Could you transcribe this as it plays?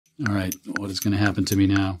All right, what is going to happen to me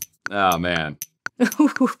now? Oh, man.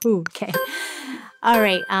 Okay. All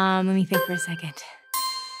right, let me think for a second.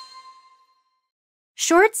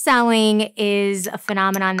 Short selling is a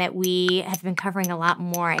phenomenon that we have been covering a lot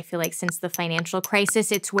more, I feel like, since the financial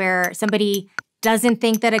crisis. It's where somebody doesn't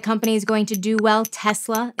think that a company is going to do well.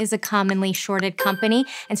 Tesla is a commonly shorted company.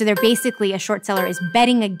 And so they're basically, a short seller is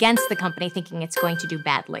betting against the company, thinking it's going to do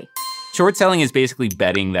badly. Short selling is basically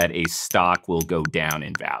betting that a stock will go down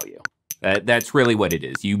in value. That's really what it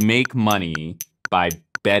is. You make money by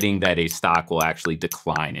betting that a stock will actually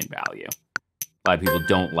decline in value. A lot of people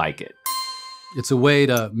don't like it. It's a way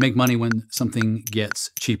to make money when something gets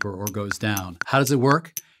cheaper or goes down. How does it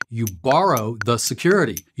work? You borrow the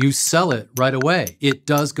security. You sell it right away. It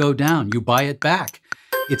does go down. You buy it back.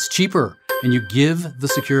 It's cheaper, and you give the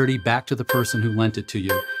security back to the person who lent it to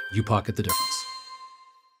you. You pocket the difference.